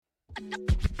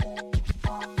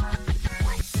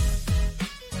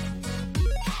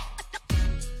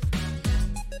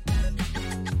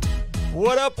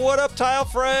What up, Tile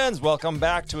friends? Welcome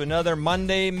back to another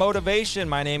Monday Motivation.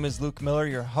 My name is Luke Miller,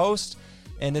 your host,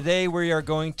 and today we are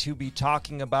going to be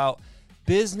talking about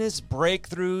business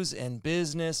breakthroughs and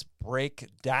business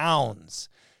breakdowns.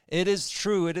 It is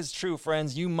true,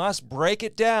 friends. You must break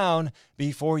it down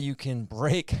before you can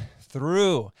break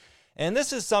through. And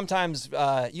this is sometimes,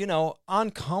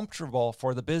 uncomfortable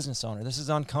for the business owner. This is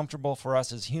uncomfortable for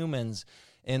us as humans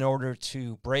in order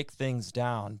to break things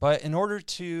down. But in order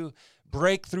to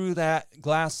break through that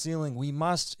glass ceiling, we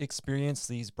must experience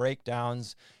these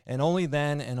breakdowns, and only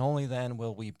then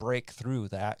will we break through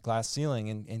that glass ceiling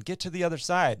and get to the other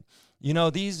side. You know,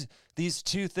 these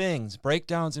two things,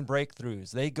 breakdowns and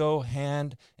breakthroughs, they go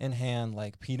hand in hand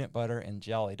like peanut butter and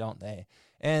jelly, don't they?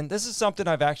 And this is something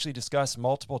I've actually discussed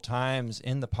multiple times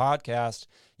in the podcast,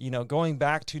 going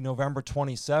back to November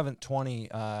 27th,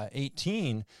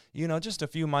 2018, just a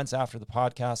few months after the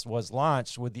podcast was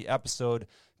launched, with the episode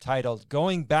titled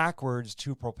Going Backwards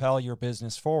to Propel Your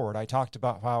Business Forward. I talked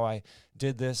about how I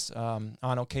did this on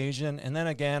occasion. And then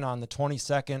again on the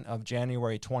 22nd of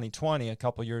January 2020, a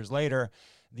couple years later,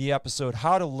 the episode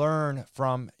How to Learn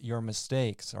from Your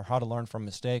Mistakes, or How to Learn from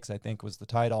Mistakes, I think was the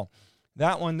title.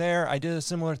 That one there, I did a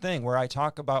similar thing where I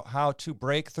talk about how to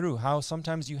break through, how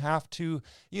sometimes you have to,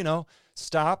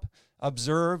 stop,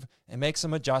 observe, and make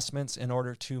some adjustments in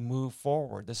order to move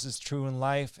forward. This is true in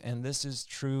life, and this is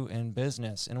true in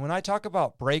business. And when I talk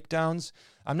about breakdowns,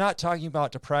 I'm not talking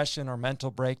about depression or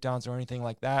mental breakdowns or anything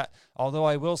like that. Although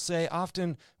I will say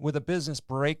often with a business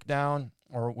breakdown,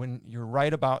 or when you're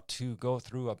right about to go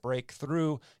through a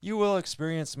breakthrough, you will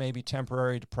experience maybe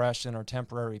temporary depression or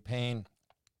temporary pain,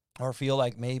 or feel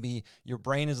like maybe your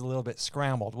brain is a little bit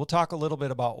scrambled. We'll talk a little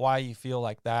bit about why you feel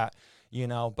like that,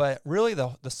 but really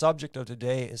the subject of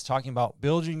today is talking about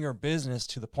building your business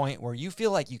to the point where you feel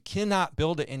like you cannot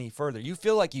build it any further. You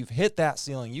feel like you've hit that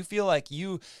ceiling. You feel like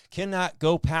you cannot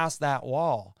go past that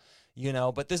wall,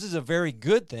 but this is a very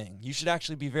good thing. You should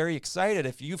actually be very excited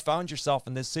if you found yourself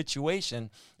in this situation.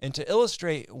 And to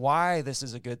illustrate why this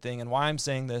is a good thing and why I'm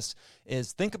saying this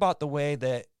is think about the way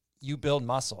that you build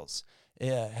muscles.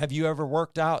 Have you ever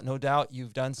worked out? No doubt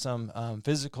you've done some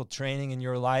physical training in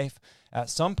your life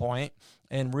at some point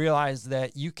and realized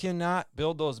that you cannot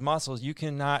build those muscles. You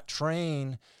cannot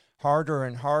train harder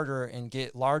and harder and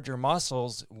get larger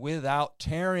muscles without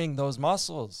tearing those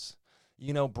muscles,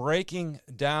 breaking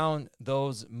down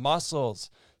those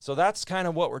muscles. So that's kind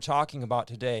of what we're talking about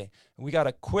today. We got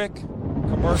a quick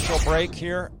commercial break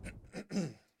here.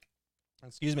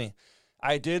 Excuse me.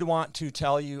 I did want to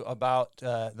tell you about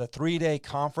the 3-day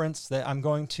conference that I'm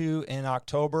going to in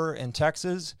October in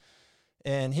Texas.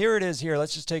 And here it is here.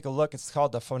 Let's just take a look. It's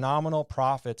called the Phenomenal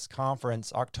Profits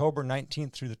Conference, October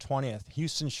 19th through the 20th,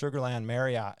 Houston Sugar Land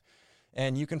Marriott.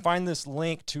 And you can find this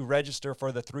link to register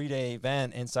for the 3-day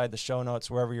event inside the show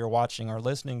notes wherever you're watching or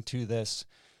listening to this.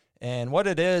 And what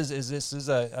it is this is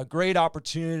a great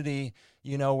opportunity,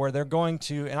 where they're going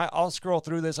to, and I'll scroll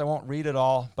through this, I won't read it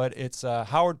all, but it's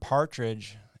Howard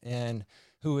Partridge, and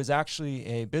who is actually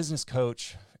a business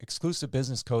coach, exclusive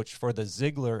business coach for the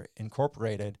Ziglar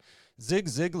Incorporated. Zig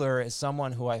Ziglar is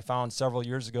someone who I found several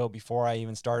years ago before I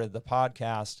even started the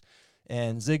podcast.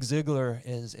 And Zig Ziglar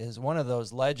is one of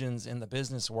those legends in the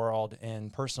business world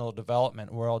and personal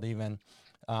development world even.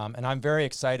 And I'm very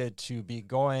excited to be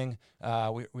going.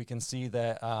 We can see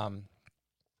that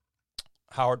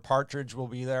Howard Partridge will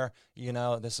be there.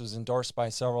 This was endorsed by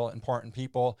several important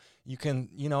people. You can,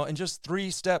 in just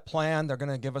 3-step plan, they're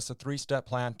going to give us a 3-step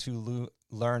plan to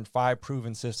learn 5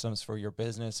 proven systems for your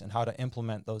business and how to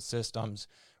implement those systems.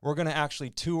 We're going to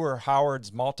actually tour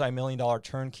Howard's multi-million-dollar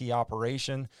turnkey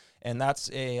operation. And that's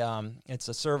it's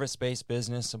a service-based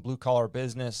business, a blue-collar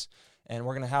business. And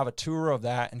we're going to have a tour of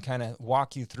that and kind of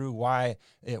walk you through why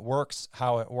it works,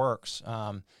 how it works.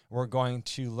 We're going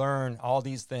to learn all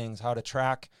these things, how to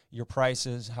track your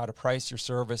prices, how to price your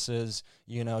services,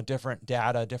 different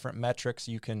data, different metrics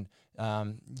you can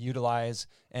utilize.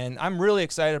 And I'm really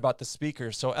excited about the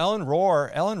speakers. So Ellen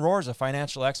Rohr is a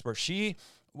financial expert. She,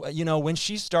 when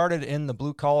she started in the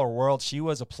blue collar world, she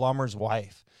was a plumber's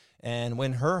wife. And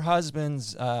when her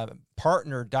husband's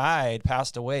partner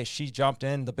passed away, she jumped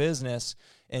in the business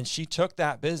and she took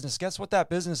that business. Guess what that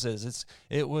business is?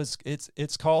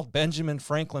 It's called Benjamin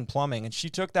Franklin Plumbing. And she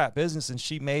took that business and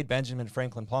she made Benjamin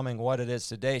Franklin Plumbing what it is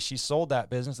today. She sold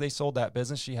that business. They sold that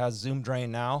business. She has Zoom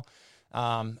Drain now.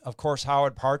 Of course,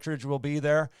 Howard Partridge will be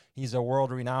there. He's a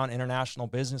world-renowned international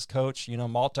business coach,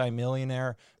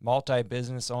 multi-millionaire,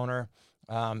 multi-business owner.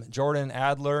 Jordan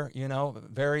Adler,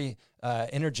 very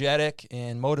energetic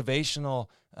and motivational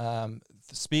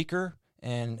speaker.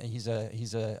 And he's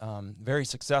a very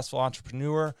successful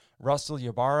entrepreneur. Russell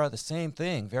Ybarra, the same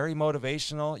thing, very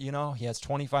motivational. He has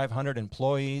 2,500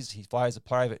 employees. He flies a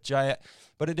private jet,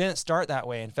 but it didn't start that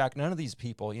way. In fact, none of these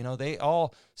people, they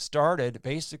all started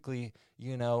basically,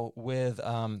 with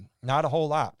not a whole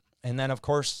lot. And then, of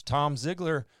course, Tom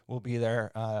Ziegler will be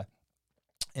there,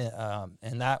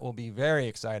 and that will be very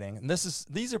exciting. And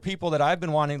these are people that I've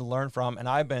been wanting to learn from, and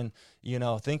I've been,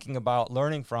 thinking about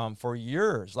learning from for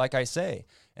years, like I say.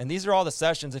 And these are all the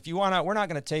sessions. If you want to, we're not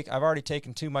going to I've already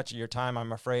taken too much of your time,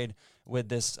 I'm afraid, with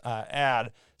this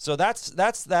ad. So that's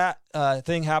that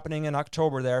thing happening in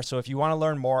October there. So if you want to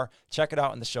learn more, check it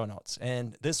out in the show notes.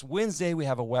 And this Wednesday, we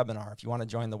have a webinar. If you want to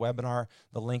join the webinar,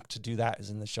 the link to do that is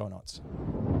in the show notes.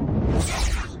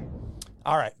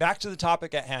 All right, back to the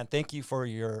topic at hand. Thank you for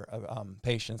your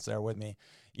patience there with me.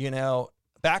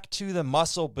 Back to the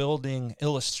muscle building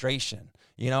illustration.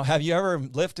 Have you ever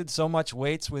lifted so much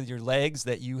weights with your legs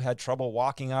that you had trouble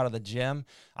walking out of the gym?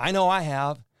 I know I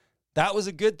have. That was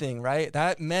a good thing, right?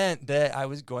 That meant that I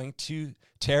was going to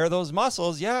tear those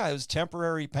muscles. Yeah, it was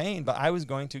temporary pain, but I was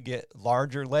going to get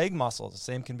larger leg muscles. The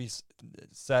same can be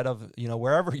said of,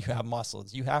 wherever you have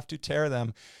muscles. You have to tear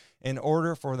them in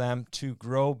order for them to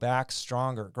grow back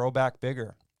stronger, grow back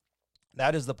bigger.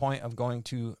 That is the point of going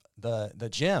to the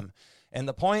gym. And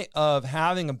the point of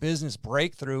having a business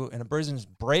breakthrough and a business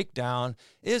breakdown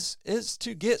is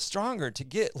to get stronger, to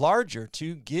get larger,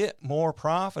 to get more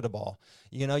profitable.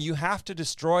 You have to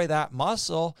destroy that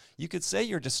muscle. You could say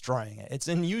you're destroying it. It's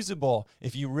unusable.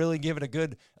 If you really give it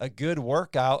a good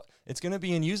workout, it's going to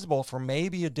be unusable for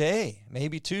maybe a day,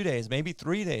 maybe 2 days, maybe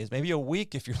 3 days, maybe a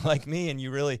week if you're like me and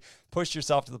you really push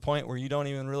yourself to the point where you don't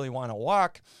even really want to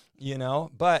walk,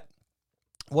 But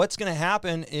what's going to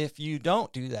happen if you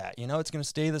don't do that? It's going to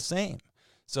stay the same.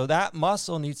 So that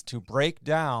muscle needs to break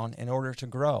down in order to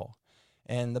grow.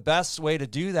 And the best way to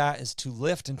do that is to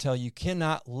lift until you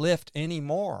cannot lift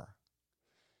anymore.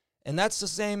 And that's the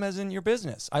same as in your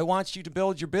business. I want you to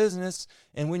build your business.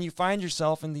 And when you find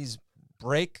yourself in these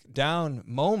breakdown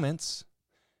moments,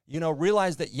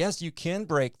 realize that, yes, you can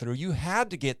break through. You had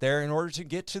to get there in order to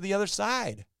get to the other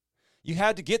side. You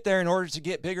had to get there in order to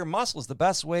get bigger muscles. The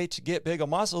best way to get bigger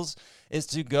muscles is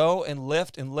to go and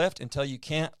lift until you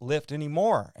can't lift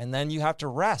anymore. And then you have to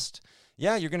rest.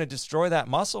 Yeah, you're going to destroy that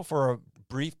muscle for a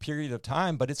brief period of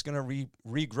time, but it's going to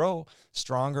regrow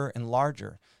stronger and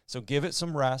larger. So give it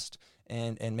some rest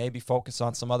and maybe focus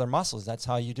on some other muscles. That's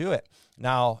how you do it.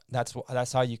 Now,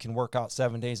 that's how you can work out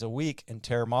 7 days a week and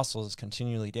tear muscles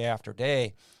continually day after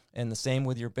day. And the same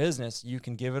with your business. You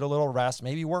can give it a little rest.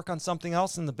 Maybe work on something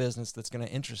else in the business that's going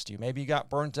to interest you. Maybe you got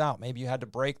burnt out. Maybe you had to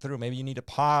break through. Maybe you need to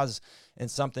pause in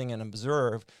something and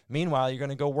observe. Meanwhile, you're going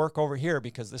to go work over here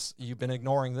because you've been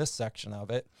ignoring this section of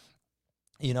it.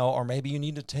 Or maybe you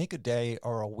need to take a day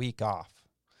or a week off.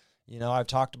 I've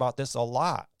talked about this a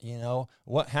lot.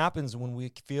 What happens when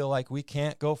we feel like we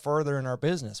can't go further in our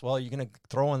business? Well, are you going to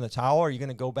throw in the towel? Are you going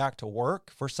to go back to work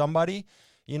for somebody?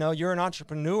 You're an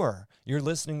entrepreneur. You're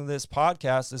listening to this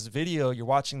podcast, this video. You're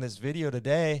watching this video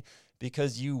today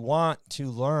because you want to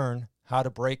learn how to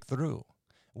break through.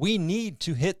 We need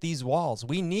to hit these walls.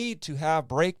 We need to have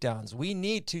breakdowns. We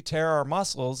need to tear our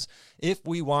muscles if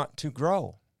we want to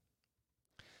grow.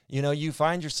 You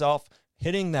find yourself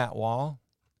hitting that wall.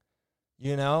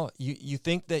 You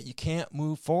think that you can't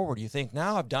move forward. You think,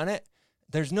 now I've done it.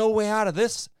 There's no way out of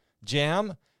this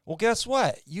jam. Well, guess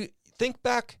what? You think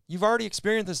back. You've already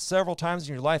experienced this several times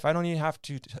in your life. I don't even have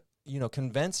to,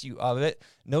 convince you of it.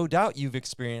 No doubt you've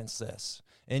experienced this.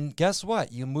 And guess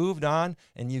what? You moved on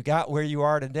and you got where you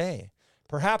are today.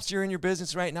 Perhaps you're in your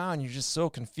business right now and you're just so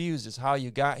confused as how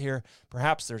you got here.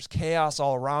 Perhaps there's chaos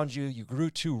all around you. You grew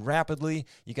too rapidly.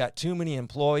 You got too many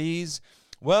employees.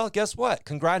 Well, guess what?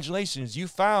 Congratulations. You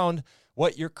found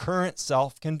what your current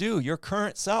self can do. Your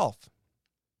current self.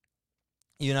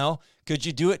 Could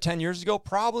you do it 10 years ago?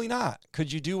 Probably not.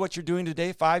 Could you do what you're doing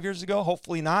today 5 years ago?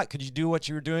 Hopefully not. Could you do what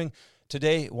you were doing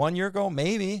today 1 year ago?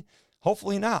 Maybe.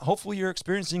 Hopefully not. Hopefully you're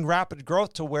experiencing rapid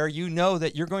growth to where you know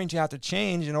that you're going to have to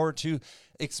change in order to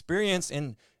experience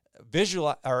and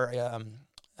visualize or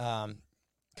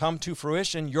come to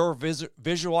fruition your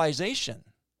visualization.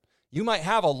 You might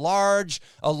have a large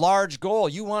goal.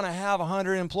 You want to have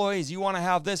 100 employees. You want to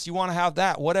have this. You want to have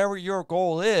that. Whatever your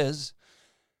goal is,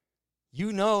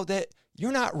 you know that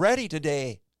you're not ready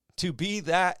today to be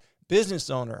that business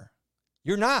owner.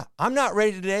 You're not. I'm not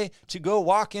ready today to go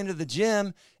walk into the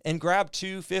gym and grab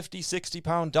 2 50,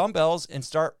 60-pound dumbbells and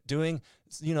start doing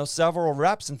several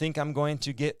reps and think I'm going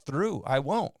to get through. I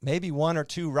won't. Maybe 1 or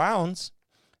 2 rounds,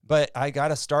 but I got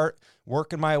to start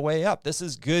working my way up. This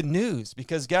is good news,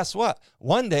 because guess what?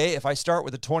 One day, if I start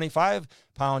with the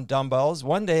 25-pound dumbbells,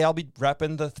 one day I'll be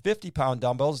repping the 50-pound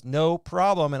dumbbells, no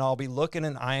problem, and I'll be looking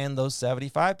and eyeing those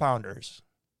 75-pounders.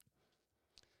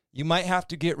 You might have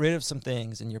to get rid of some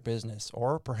things in your business,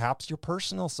 or perhaps your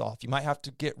personal self. You might have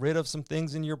to get rid of some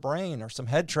things in your brain or some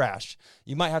head trash.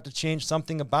 You might have to change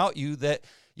something about you that,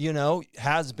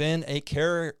 has been a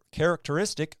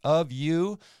characteristic of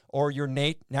you, or your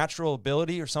natural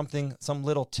ability, or some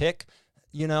little tick,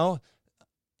 to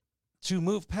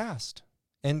move past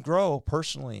and grow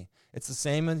personally. It's the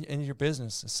same in your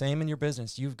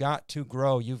business, You've got to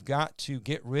grow. You've got to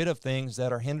get rid of things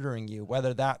that are hindering you,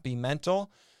 whether that be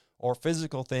mental or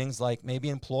physical things, like maybe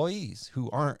employees who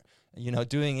aren't,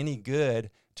 doing any good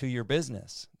to your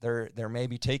business. They're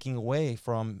maybe taking away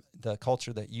from the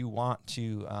culture that you want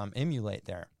to emulate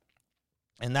there.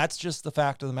 And that's just the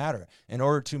fact of the matter. In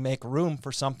order to make room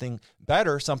for something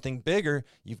better, something bigger,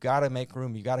 you've got to make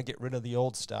room. You got to get rid of the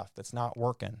old stuff that's not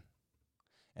working.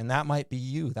 And that might be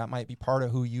you. That might be part of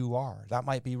who you are. That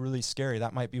might be really scary.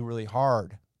 That might be really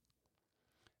hard.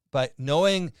 But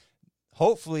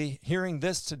hopefully hearing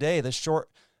this today, this short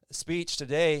speech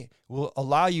today, will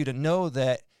allow you to know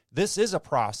that this is a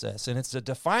process, and it's a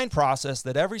defined process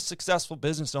that every successful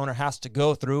business owner has to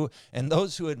go through. And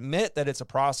those who admit that it's a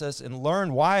process and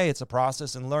learn why it's a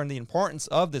process and learn the importance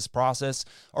of this process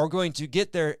are going to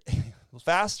get there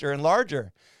faster and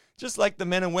larger. Just like the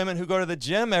men and women who go to the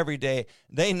gym every day,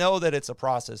 they know that it's a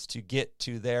process to get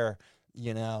to their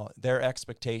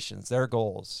expectations, their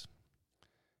goals.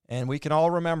 And we can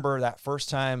all remember that first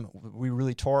time we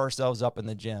really tore ourselves up in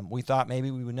the gym. We thought maybe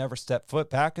we would never step foot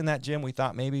back in that gym. We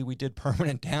thought maybe we did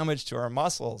permanent damage to our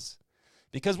muscles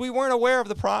because we weren't aware of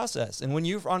the process. And when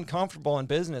you're uncomfortable in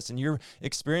business and your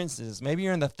experiences, maybe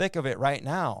you're in the thick of it right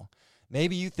now.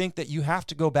 Maybe you think that you have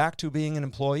to go back to being an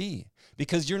employee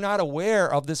because you're not aware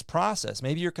of this process.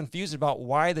 Maybe you're confused about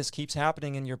why this keeps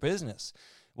happening in your business.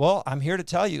 Well, I'm here to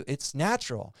tell you it's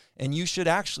natural, and you should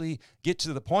actually get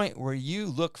to the point where you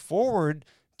look forward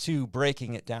to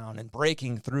breaking it down and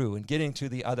breaking through and getting to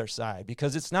the other side,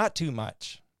 because it's not too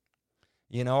much.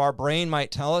 Our brain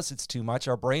might tell us it's too much.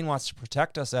 Our brain wants to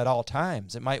protect us at all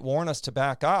times. It might warn us to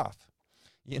back off,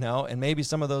 and maybe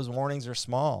some of those warnings are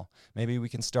small. Maybe we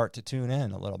can start to tune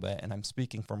in a little bit, and I'm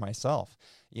speaking for myself.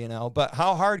 But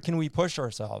how hard can we push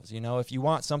ourselves? If you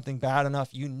want something bad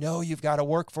enough, you've got to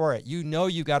work for it.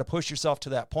 You've got to push yourself to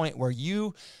that point where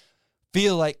you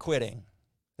feel like quitting.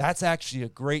 That's actually a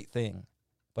great thing,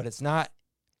 but it's not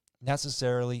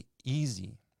necessarily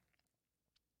easy.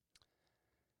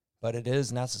 But it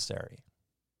is necessary.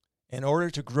 In order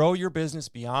to grow your business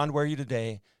beyond where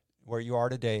you are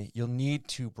today, you'll need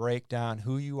to break down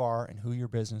who you are and who your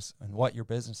business and what your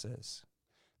business is.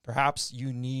 Perhaps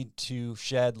you need to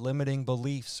shed limiting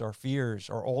beliefs or fears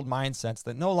or old mindsets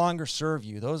that no longer serve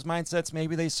you. Those mindsets,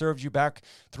 maybe they served you back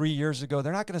 3 years ago.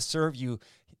 They're not going to serve you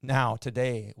now,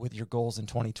 today, with your goals in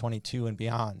 2022 and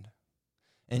beyond.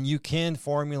 And you can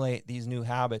formulate these new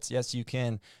habits. Yes, you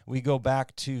can. We go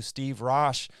back to Steve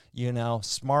Rosh,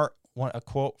 smart, a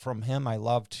quote from him I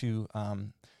love to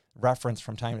reference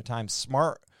from time to time.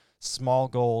 Smart, small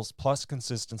goals plus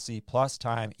consistency plus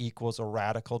time equals a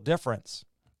radical difference.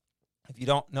 If you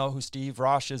don't know who Steve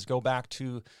Rosh is, go back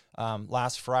to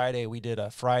last Friday. We did a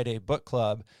Friday book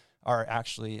club, or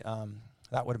actually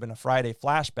that would have been a Friday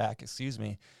flashback,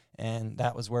 and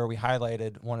that was where we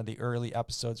highlighted one of the early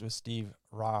episodes with Steve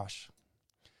Rosh.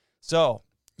 So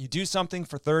you do something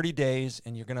for 30 days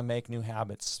and you're going to make new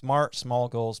habits. Smart, small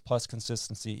goals plus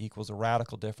consistency equals a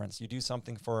radical difference. You do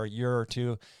something for a year or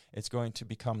two, it's going to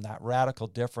become that radical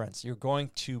difference. You're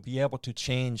going to be able to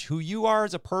change who you are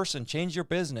as a person, change your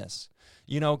business.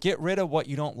 Get rid of what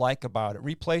you don't like about it.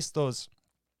 Replace those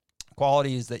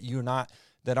qualities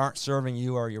that aren't serving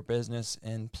you or your business,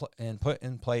 and put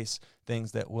in place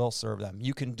things that will serve them.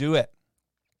 You can do it.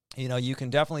 You can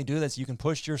definitely do this. You can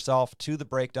push yourself to the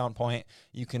breakdown point.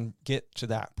 You can get to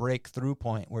that breakthrough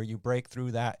point where you break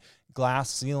through that glass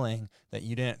ceiling that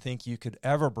you didn't think you could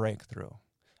ever break through.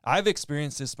 I've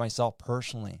experienced this myself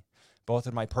personally, both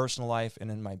in my personal life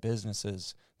and in my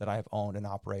businesses that I've owned and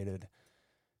operated.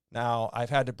 Now, I've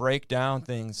had to break down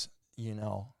things,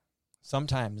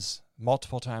 sometimes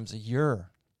multiple times a year.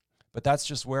 But that's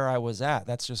just where I was at.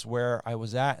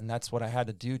 And that's what I had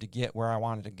to do to get where I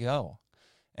wanted to go.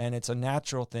 And it's a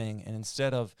natural thing. And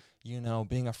instead of,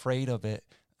 being afraid of it,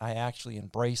 I actually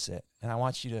embrace it. And I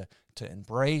want you to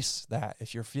embrace that.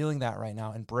 If you're feeling that right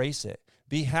now, embrace it.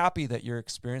 Be happy that you're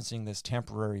experiencing this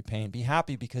temporary pain. Be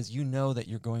happy because you know that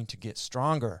you're going to get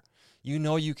stronger. You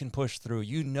know you can push through.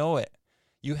 You know it.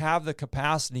 You have the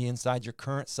capacity inside your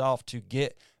current self to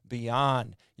get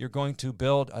beyond. You're going to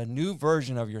build a new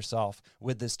version of yourself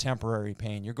with this temporary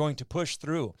pain. You're going to push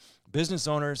through. Business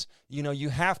owners, you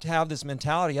have to have this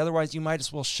mentality. Otherwise, you might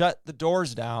as well shut the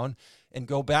doors down and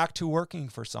go back to working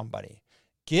for somebody.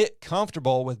 Get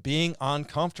comfortable with being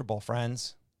uncomfortable,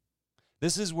 friends.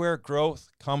 This is where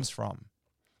growth comes from.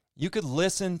 You could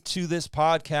listen to this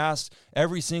podcast,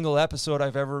 every single episode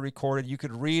I've ever recorded. You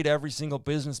could read every single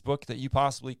business book that you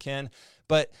possibly can.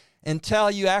 But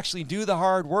until you actually do the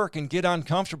hard work and get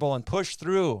uncomfortable and push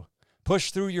through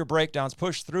your breakdowns,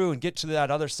 push through and get to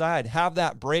that other side, have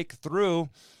that breakthrough,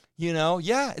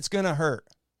 it's going to hurt.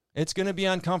 It's going to be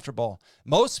uncomfortable.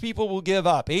 Most people will give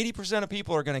up. 80% of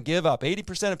people are going to give up.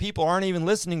 80% of people aren't even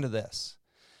listening to this.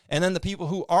 And then the people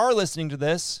who are listening to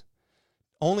this,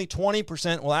 only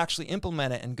 20% will actually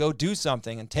implement it and go do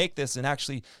something and take this and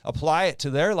actually apply it to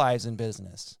their lives and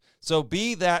business. So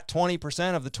be that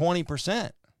 20% of the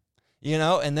 20%,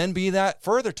 and then be that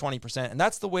further 20%. And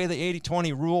that's the way the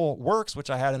 80-20 rule works, which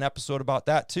I had an episode about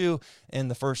that too in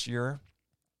the first year.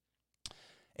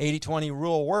 80-20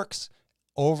 rule works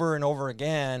over and over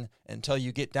again until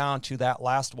you get down to that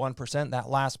last 1%, that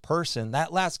last person,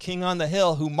 that last king on the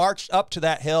hill who marched up to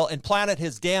that hill and planted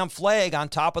his damn flag on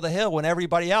top of the hill when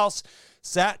everybody else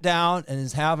sat down and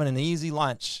is having an easy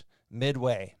lunch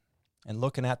midway and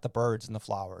looking at the birds and the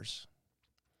flowers.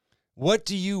 What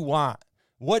do you want?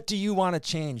 What do you want to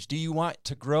change? Do you want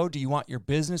to grow? Do you want your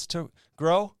business to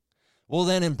grow? Well,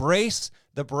 then embrace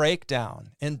the breakdown.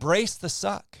 Embrace the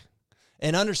suck.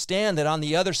 And understand that on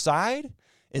the other side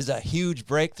is a huge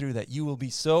breakthrough that you will be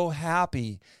so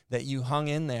happy that you hung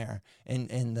in there.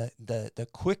 And the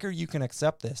quicker you can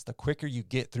accept this, the quicker you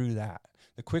get through that.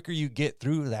 The quicker you get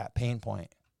through that pain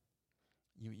point.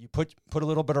 You put a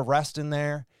little bit of rest in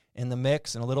there in the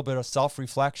mix and a little bit of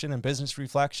self-reflection and business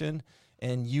reflection,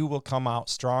 and you will come out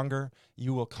stronger.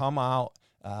 You will come out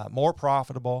more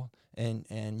profitable,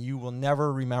 and you will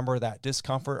never remember that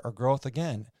discomfort or growth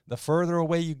again. The further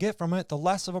away you get from it, the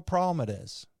less of a problem it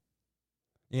is.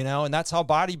 And that's how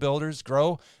bodybuilders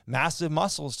grow massive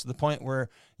muscles to the point where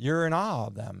you're in awe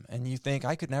of them and you think,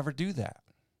 I could never do that.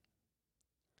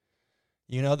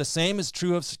 The same is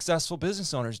true of successful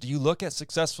business owners. Do you look at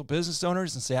successful business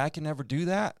owners and say, I can never do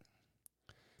that?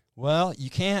 Well, you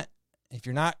can't if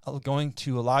you're not going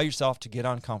to allow yourself to get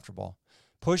uncomfortable.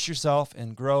 Push yourself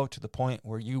and grow to the point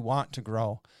where you want to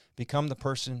grow. Become the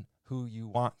person who you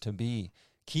want to be.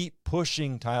 Keep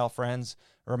pushing, Tile friends.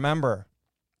 Remember,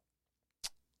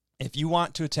 if you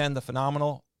want to attend the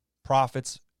Phenomenal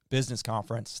Profits Business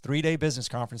Conference, 3-day business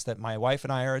conference that my wife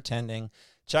and I are attending,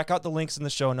 check out the links in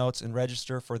the show notes and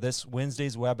register for this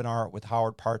Wednesday's webinar with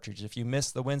Howard Partridge. If you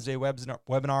missed the Wednesday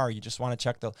webinar or you just want to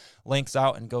check the links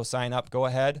out and go sign up, go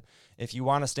ahead. If you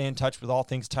want to stay in touch with all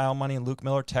things Tile Money and Luke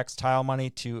Miller, text Tile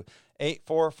Money to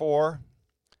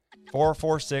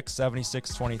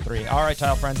 844-446-7623. All right,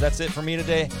 Tile friends, that's it for me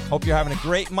today. Hope you're having a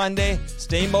great Monday.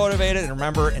 Stay motivated, and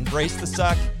remember, embrace the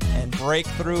suck and break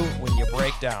through when you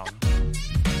break down.